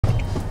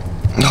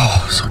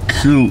Oh, so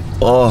cute.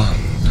 Oh,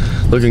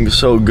 looking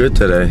so good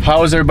today.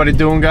 How is everybody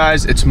doing,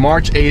 guys? It's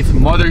March 8th,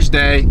 Mother's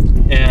Day,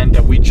 and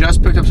we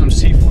just picked up some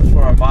seafood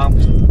for our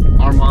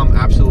mom. Our mom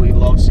absolutely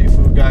loves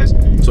seafood, guys.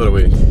 So do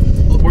we.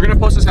 We're gonna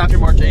post this after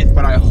March 8th,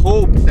 but I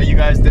hope that you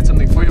guys did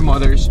something for your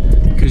mothers,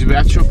 because we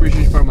have to show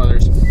appreciation for our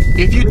mothers.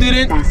 If you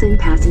didn't, fasten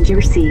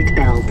passenger seat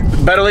belt.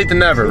 Better late than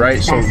never,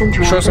 right? So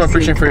show some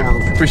appreciation for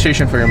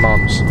your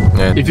moms.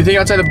 Yeah. If you think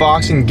outside the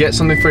box and get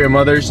something for your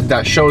mothers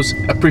that shows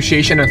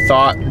appreciation and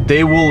thought,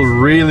 they will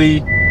really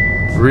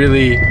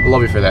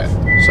love you for that.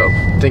 So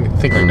think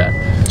like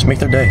that. Just make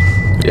their day.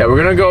 Yeah, we're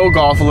gonna go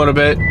golf a little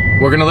bit.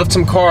 We're gonna lift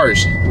some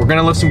cars. We're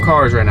gonna lift some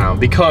cars right now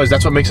because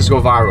that's what makes us go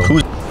viral.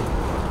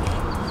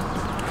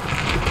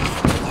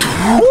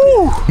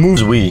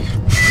 Moves we.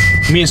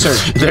 Me and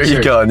Serge. There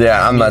you go.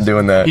 Yeah, I'm not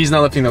doing that. He's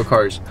not lifting no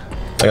cars.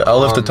 I'll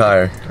lift the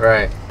tire.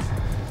 Right.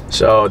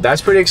 So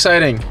that's pretty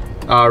exciting.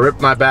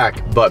 Ripped my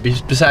back, but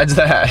besides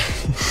that,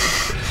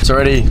 it's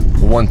already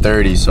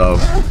 1:30, so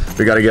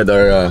we gotta get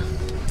our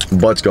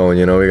butts going.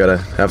 You know, we gotta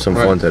have some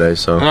fun today.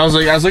 So. And I was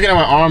looking at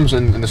my arms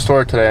in the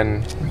store today,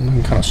 and I'm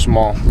looking kind of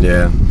small.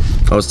 Yeah.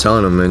 I was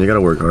telling him, man, you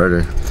gotta work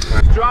harder.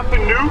 Drop the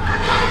nuke.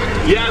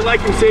 Yeah, I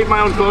like and save my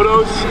own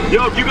photos.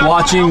 Yo, if you guys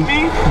watching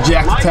me,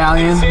 Jack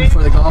Italian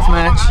for the golf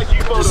match.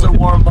 Just to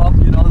warm up,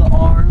 you know, the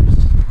arms.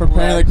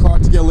 Preparing the car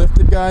to get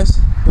lifted, guys.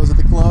 Those are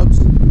the clubs.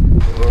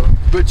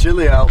 A bit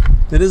chilly out.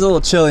 It is a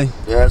little chilly.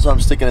 Yeah, that's why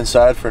I'm sticking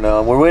inside for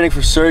now. We're waiting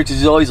for Serge because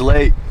he's always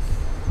late.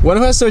 When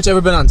has Serge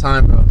ever been on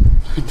time, bro?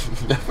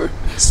 Never.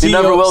 He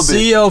never will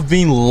be. CEO of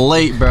being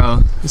late,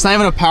 bro. It's not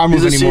even a power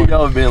move anymore.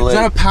 CEO of being late.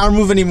 It's not a power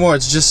move anymore.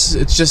 It's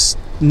just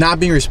not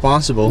being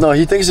responsible. No,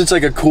 he thinks it's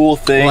like a cool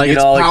thing. Like, you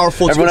know, it's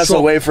powerful. Everyone has to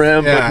wait for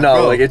him, yeah, but no,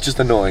 bro. like it's just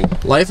annoying.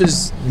 Life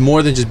is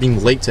more than just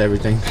being late to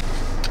everything.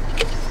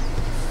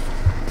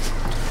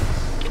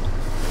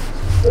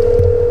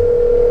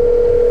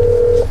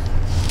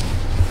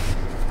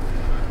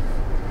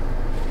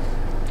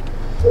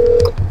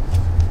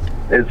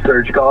 It's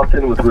Serge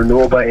Goffin with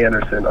Renewal by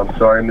Anderson. I'm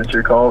sorry I missed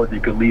your call. If you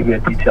could leave me a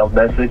detailed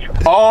message.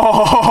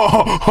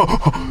 Oh!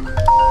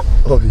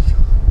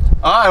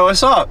 Hi,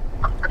 what's up?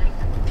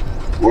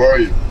 Where are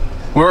you?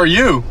 Where are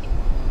you?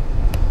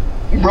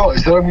 Bro, I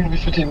said I'm going to be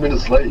 15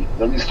 minutes late.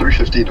 That means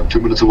 3:15. I'm 2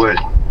 minutes away.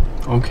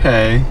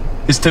 Okay.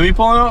 Is Timmy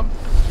pulling up?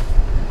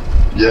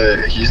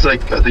 Yeah, he's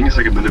like, I think he's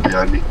like a minute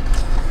behind me.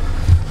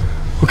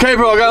 Okay,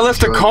 bro, I gotta lift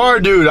the car,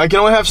 dude. I can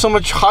only have so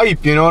much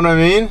hype, you know what I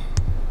mean?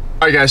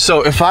 Alright, guys,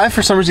 so if I,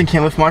 for some reason,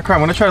 can't lift my car,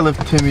 I'm gonna try to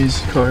lift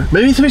Timmy's car.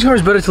 Maybe Timmy's car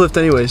is better to lift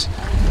anyways.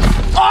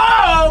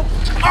 Oh!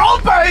 Oh,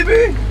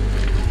 baby!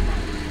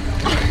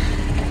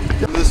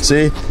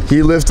 See,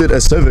 he lifted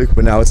a Civic,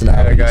 but now it's an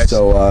Audi. Guys.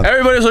 So,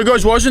 everybody's like,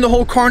 guys, watching the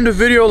whole car in the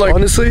video, like,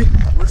 honestly,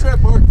 I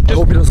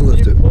hope he doesn't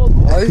lift it.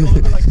 Why?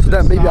 So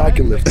that maybe I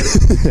can lift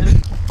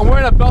it. I'm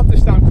wearing a belt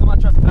this time because I'm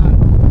not trying to pass.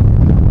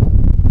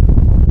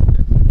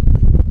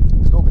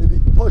 Let's go, baby.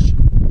 Push.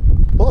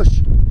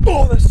 Push.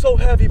 Oh, that's so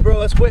heavy, bro.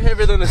 That's way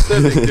heavier than the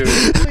Civic, dude.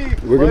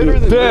 We're gonna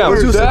do Damn,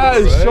 dude, that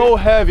is so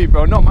heavy,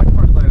 bro. No, my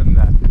car's lighter than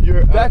that.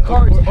 That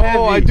car is heavy.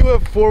 Oh, I do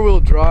have four-wheel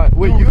drive.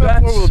 Wait, you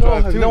have four-wheel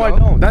drive too? No, I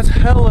don't. That's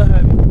hella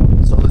heavy.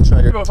 So let's try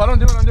it. Bro, if I don't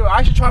do it, I don't do it.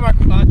 I should try my. I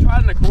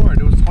tried in the Accord.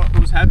 It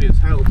was heavy as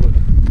hell, but.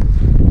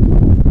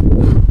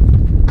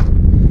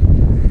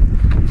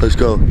 Let's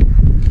go.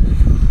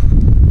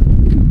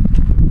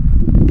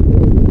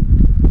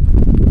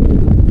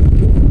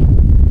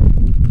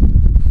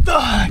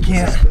 I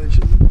can't.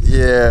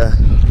 Yeah.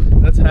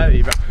 That's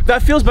heavy, bro.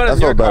 That feels better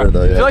than your car.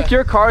 Though, yeah. I feel like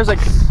your car is like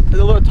a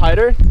little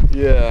tighter.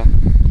 Yeah.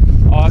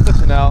 Oh, that's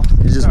such an L.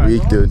 He's just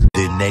weak, dude.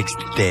 The next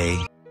day.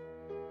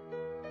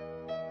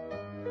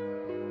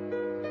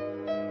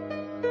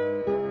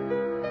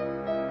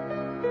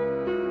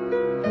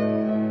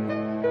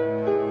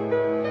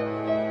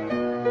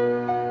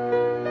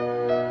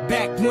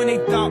 Back when they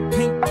thought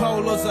pink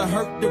polos would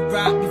hurt the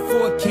rock,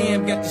 before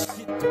Cam got the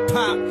shit to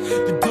pop,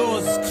 the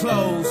doors is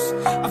closed.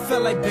 I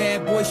felt like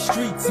bad boy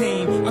street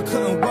team. I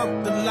couldn't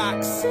work the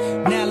locks.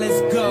 Now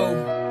let's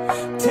go.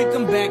 Take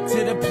them back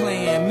to the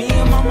plan. Me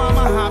and my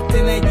mama hopped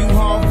in that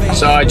U-Haul van.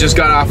 So I just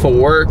got off of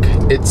work.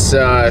 It's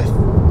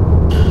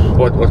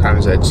what time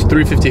is it? It's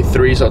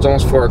 3:53, so it's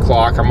almost 4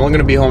 o'clock. I'm only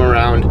gonna be home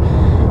around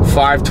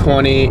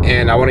 5:20,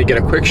 and I want to get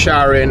a quick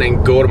shower in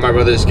and go to my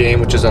brother's game,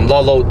 which is in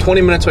Lolo,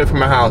 20 minutes away from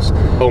my house.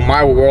 So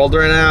my world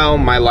right now,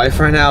 my life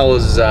right now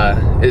is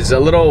a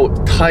little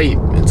tight.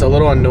 It's a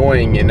little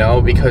annoying, you know,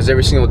 because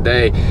every single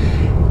day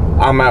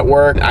I'm at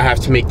work. I have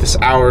to make this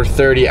hour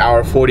 30,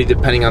 hour 40,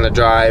 depending on the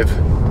drive,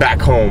 back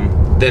home.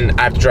 Then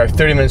I have to drive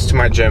 30 minutes to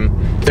my gym,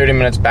 30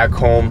 minutes back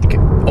home.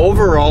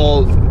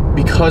 Overall,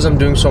 because I'm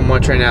doing so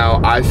much right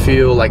now, I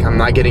feel like I'm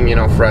not getting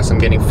enough rest. I'm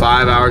getting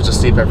 5 hours of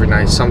sleep every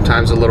night,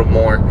 sometimes a little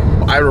more.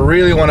 I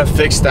really want to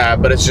fix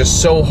that, but it's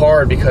just so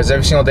hard because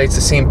every single day it's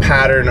the same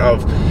pattern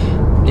of,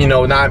 you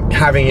know, not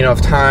having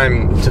enough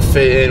time to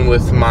fit in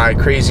with my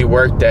crazy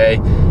work day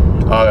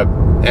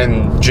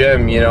and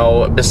gym, you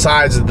know,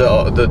 besides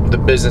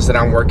the business that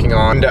I'm working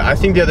on. And I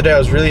think the other day I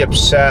was really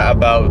upset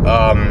about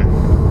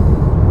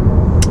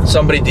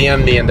somebody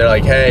DM'd me and they're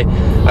like, hey,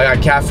 I got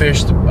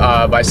catfished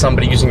by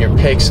somebody using your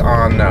pics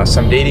on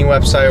some dating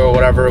website or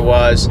whatever it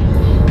was.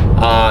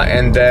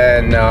 And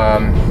then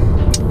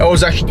it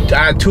was actually,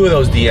 I had 2 of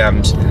those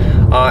DMs.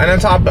 And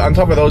on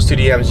top of those 2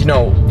 DMs, you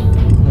know,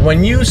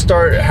 when you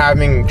start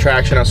having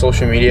traction on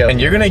social media,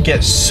 and you're gonna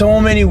get so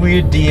many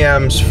weird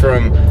DMs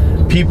from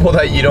people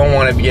that you don't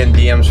want to be getting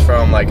DMs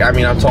from. Like, I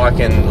mean, I'm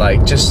talking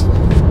like just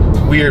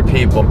weird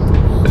people.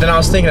 But then I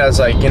was thinking, I was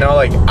like, you know,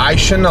 like I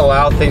shouldn't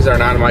allow things that are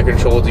not in my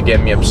control to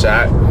get me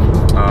upset.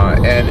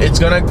 And it's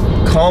gonna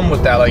come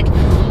with that. Like,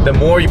 the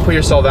more you put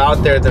yourself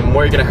out there, the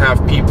more you're gonna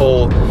have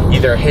people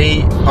either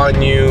hate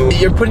on you.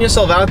 You're putting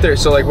yourself out there,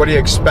 so like, what do you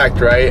expect,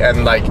 right?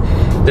 And like,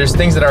 there's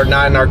things that are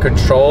not in our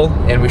control,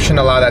 and we shouldn't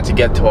allow that to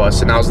get to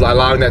us. And I was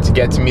allowing that to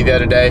get to me the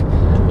other day.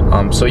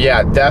 So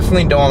yeah,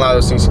 definitely don't allow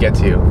those things to get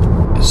to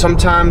you.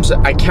 Sometimes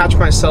I catch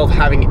myself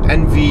having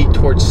envy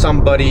towards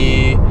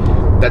somebody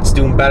that's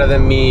doing better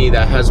than me,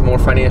 that has more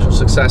financial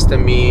success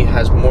than me,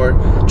 has more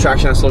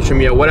traction on social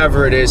media,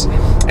 whatever it is,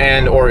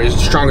 and or is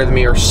stronger than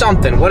me or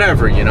something,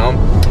 whatever, you know.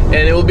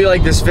 And it will be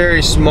like this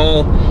very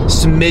small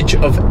smidge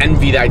of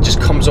envy that just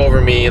comes over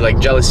me, like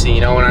jealousy,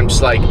 you know. And I'm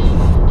just like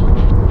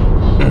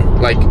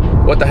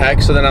what the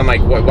heck? So then I'm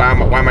like, why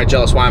am I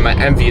jealous? Why am I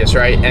envious,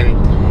 right? And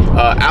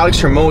Alex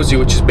Hermosi,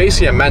 which is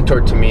basically a mentor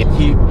to me,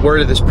 he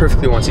worded this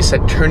perfectly once. He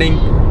said, turning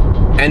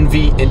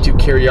envy into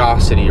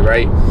curiosity,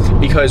 right?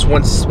 Because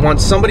once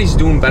somebody's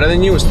doing better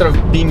than you, instead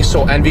of being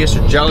so envious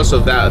or jealous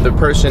of that other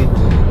person,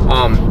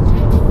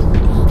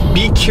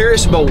 be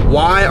curious about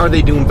why are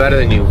they doing better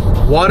than you?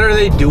 What are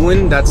they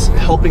doing that's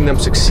helping them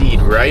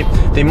succeed, right?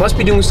 They must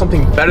be doing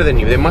something better than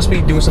you. They must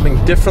be doing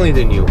something differently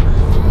than you.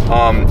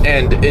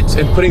 And it's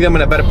putting them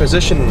in a better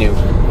position than you.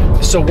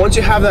 So once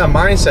you have that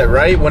mindset,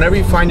 right, whenever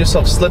you find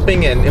yourself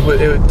slipping into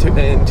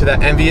that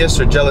envious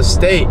or jealous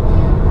state,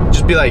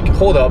 just be like,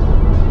 hold up,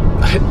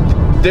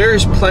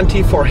 there's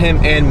plenty for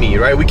him and me,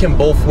 right? We can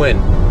both win.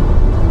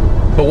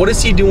 But what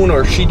is he doing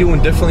or she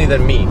doing differently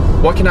than me?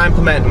 What can I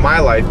implement in my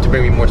life to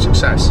bring me more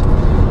success?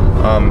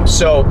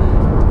 So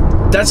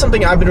that's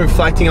something I've been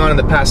reflecting on in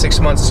the past 6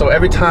 months. So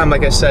every time,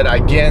 like I said, I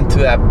get into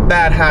that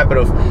bad habit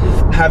of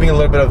having a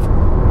little bit of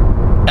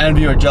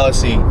envy or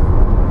jealousy,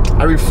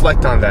 I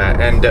reflect on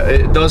that, and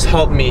it does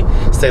help me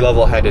stay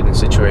level-headed in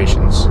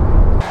situations.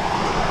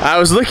 I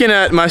was looking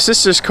at my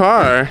sister's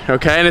car,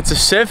 okay, and it's a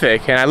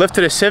Civic, and I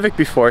lifted a Civic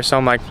before, so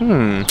I'm like,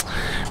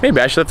 maybe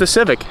I should lift a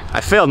Civic.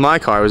 I failed my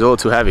car, it was a little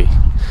too heavy.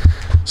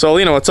 So,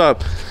 Alina, what's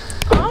up?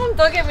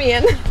 Don't get me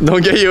in.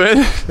 Don't get you in?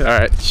 All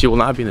right, she will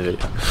not be in the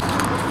video.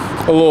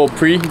 A little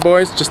pre,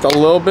 boys, just a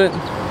little bit.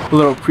 A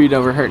little pre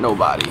never hurt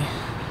nobody.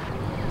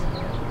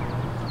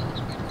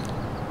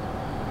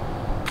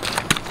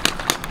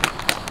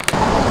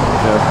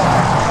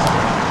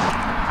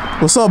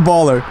 What's up,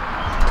 baller?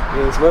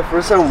 Yeah, it's my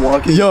first time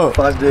walking in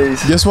 5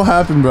 days. Guess what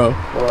happened, bro?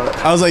 What?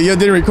 I was like, yo,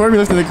 didn't record me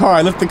lifting the car.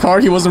 I lifted the car,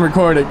 he wasn't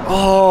recording.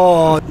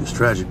 Oh. It's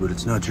tragic, but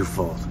it's not your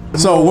fault.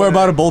 So we're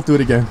about to both do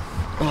it again.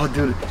 Oh,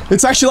 dude.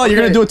 It's actually like,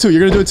 you're gonna do it too.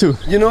 You're gonna do it too.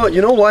 You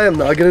know why I'm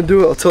not gonna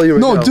do it? I'll tell you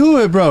right now. No, do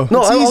it, bro.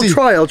 No, it's easy.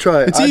 I'll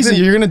try. It's easy.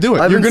 You're gonna do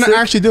it. You're gonna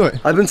actually do it.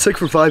 I've been sick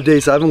for 5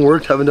 days. I haven't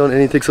worked, haven't done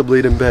anything except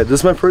laid in bed.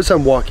 This is my first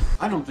time walking.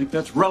 I don't think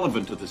that's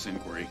relevant to this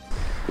inquiry.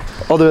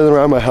 Other than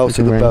around my house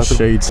in the bathroom.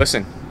 Shades.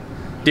 Listen,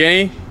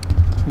 Danny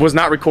was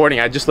not recording.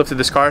 I just lifted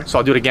this car, so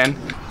I'll do it again.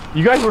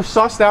 You guys were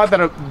sussed out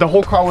that the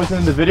whole car wasn't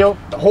in the video.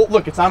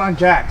 Look, it's not on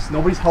jacks.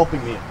 Nobody's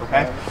helping me,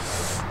 okay?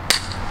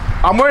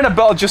 I'm wearing a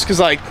belt just cause,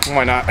 like,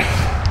 why not?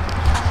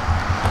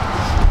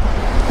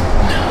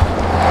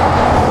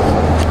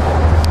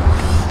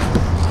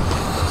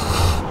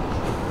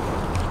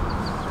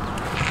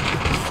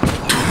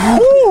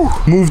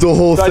 Move the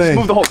whole So thing. I just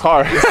moved the whole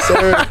car.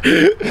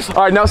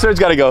 All right, now Serge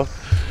gotta go.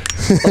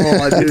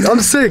 Oh, dude, I'm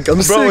sick.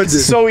 I'm sick. Bro, it's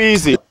dude. so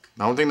easy.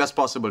 I don't think that's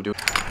possible, dude.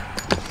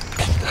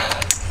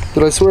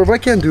 Dude, I swear, if I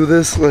can't do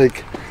this,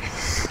 like,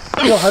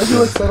 yo, how do you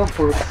like set up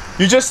for it?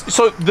 You just,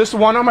 so this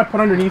one arm I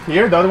put underneath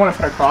here, the other one I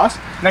put across,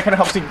 and that kind of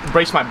helps me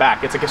brace my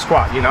back. It's like a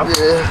squat, you know?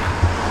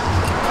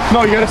 Yeah.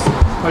 No, you're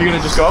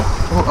gonna just go?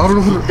 Oh, I don't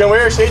know. You gonna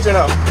wear your shades or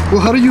no? Well,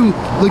 how do you,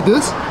 like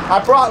this?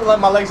 I brought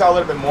my legs out a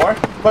little bit more,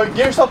 but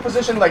get yourself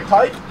positioned like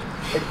tight.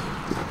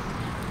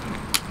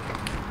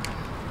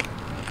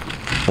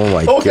 Oh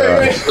my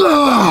Okay,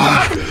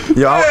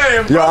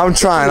 god. Yo, I'm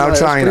trying.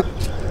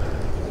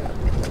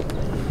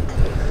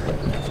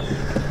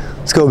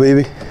 Let's go,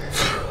 baby.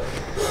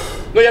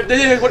 No,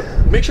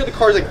 make sure the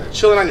car's like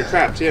chilling on your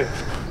traps, yeah.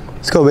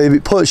 Let's go, baby.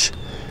 Push.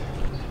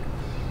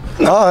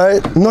 All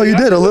right. No, you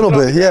did a little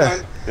bit, yeah.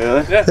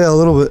 Really? Yeah, a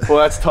little bit. Well,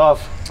 that's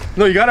tough.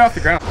 No, you got it off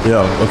the ground.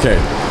 Yo, okay.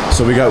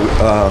 So we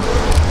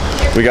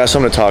got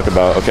something to talk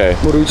about. Okay.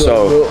 What are we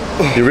talking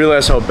about? You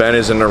realize how Ben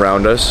isn't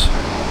around us?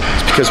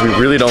 It's because we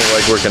really don't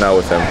like working out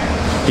with him.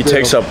 He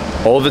takes up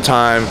all the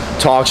time,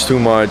 talks too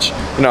much.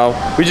 You know,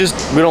 we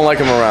don't like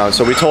him around.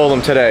 So we told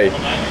him today,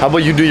 how about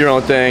you do your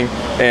own thing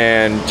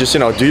and just, you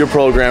know, do your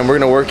program. We're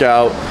gonna work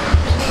out.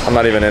 I'm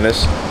not even in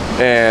this.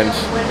 and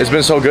it's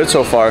been so good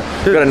so far.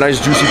 We got a nice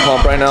juicy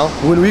pump right now.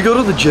 When we go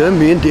to the gym,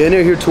 me and Danny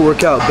are here to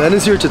work out. Ben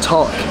is here to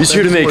talk. He's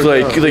here to make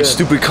like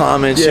stupid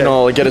comments, you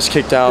know, like get us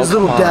kicked out. His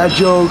little dad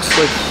jokes,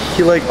 like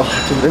he like,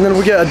 oh, dude. And then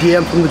we get a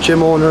DM from the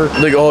gym owner.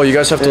 Like, oh, you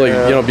guys have to like,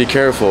 you know, be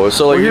careful.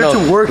 So like, we're here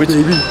to work,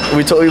 baby.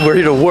 We told you we're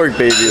here to work,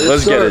 baby.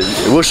 Let's get it.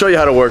 We'll show you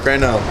how to work right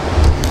now.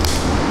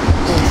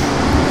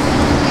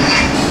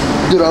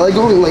 Dude, I like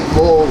going like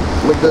low,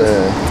 like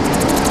this.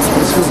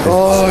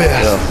 Oh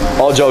yeah.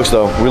 All jokes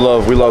though. We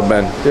love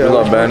Ben. Yeah, we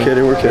love Ben.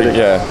 We're kidding.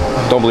 Yeah.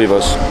 Don't believe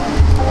us.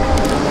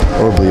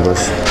 Or believe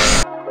us.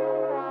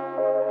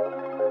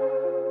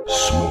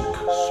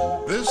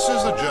 Smoke. This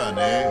is a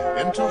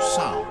journey into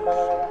sound.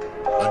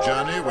 A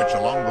journey which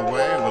along the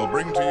way will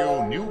bring to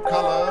you new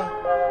color,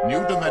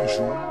 new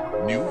dimension,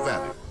 new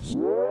values.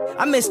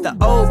 I miss the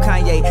old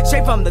Kanye,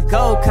 straight from the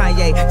gold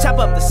Kanye. Chop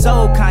up the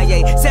soul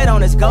Kanye, set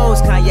on his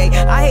goals Kanye.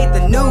 I hate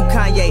the new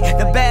Kanye,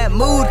 the bad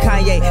mood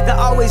Kanye, the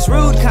always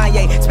rude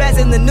Kanye, spaz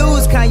in the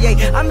news Kanye.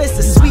 I miss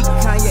the sweet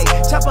Kanye,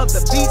 chop up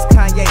the beats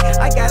Kanye.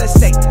 I gotta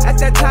say, at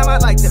that time I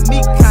liked the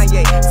meek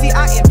Kanye. See,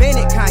 I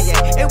invented Kanye,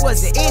 it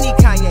wasn't any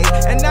Kanye.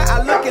 And now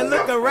I look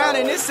around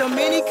and there's so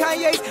many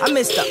Kanyes. I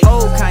miss the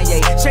old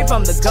Kanye, straight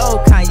from the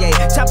gold Kanye.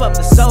 Chop up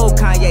the soul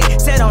Kanye,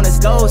 set on his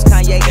goals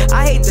Kanye.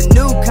 I hate the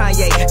new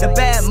Kanye, the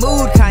bad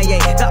mood Kanye,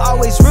 the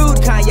always rude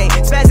Kanye,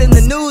 spaz in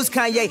the news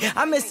Kanye.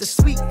 I miss the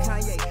sweet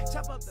Kanye.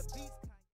 Chop up the